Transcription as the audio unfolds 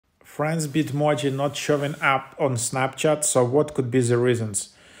friends Bitmoji not showing up on Snapchat. So what could be the reasons?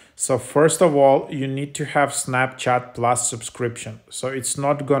 So first of all, you need to have Snapchat Plus subscription. So it's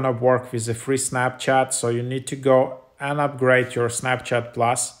not gonna work with a free Snapchat. So you need to go and upgrade your Snapchat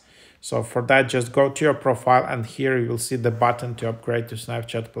Plus. So for that, just go to your profile and here you will see the button to upgrade to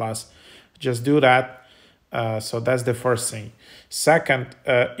Snapchat Plus. Just do that. So that's the first thing. Second,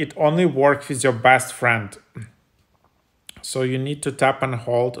 it only works with your best friend. So you need to tap and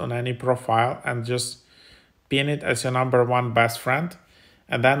hold on any profile and just pin it as your #1 best friend.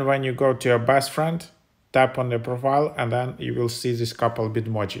 And then when you go to your best friend, tap on the profile and then you will see this couple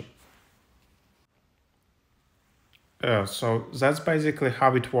Bitmoji. So that's basically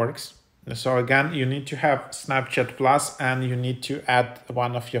how it works. So again, you need to have Snapchat Plus and you need to add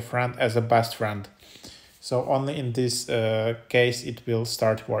one of your friends as a best friend. So only in this case it will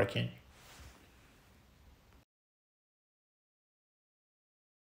start working.